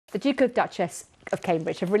The Duke and Duchess of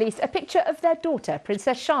Cambridge have released a picture of their daughter,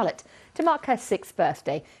 Princess Charlotte, to mark her 6th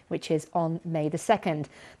birthday, which is on May the 2nd.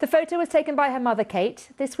 The photo was taken by her mother, Kate,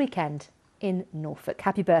 this weekend in Norfolk.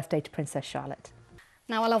 Happy birthday to Princess Charlotte.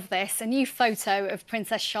 Now, I love this. A new photo of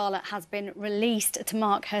Princess Charlotte has been released to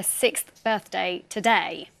mark her 6th birthday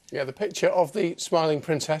today. Yeah, the picture of the smiling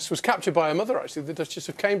princess was captured by her mother, actually, the Duchess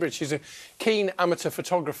of Cambridge. She's a keen amateur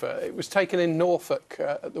photographer. It was taken in Norfolk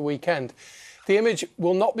at the weekend. The image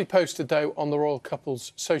will not be posted, though, on the royal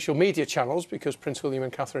couple's social media channels because Prince William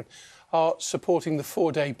and Catherine are supporting the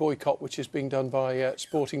 4-day boycott, which is being done by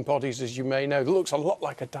sporting bodies, as you may know. Looks a lot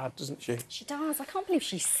like her dad, doesn't she? She does. I can't believe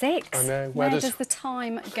she's 6. I know. Where does the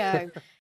time go?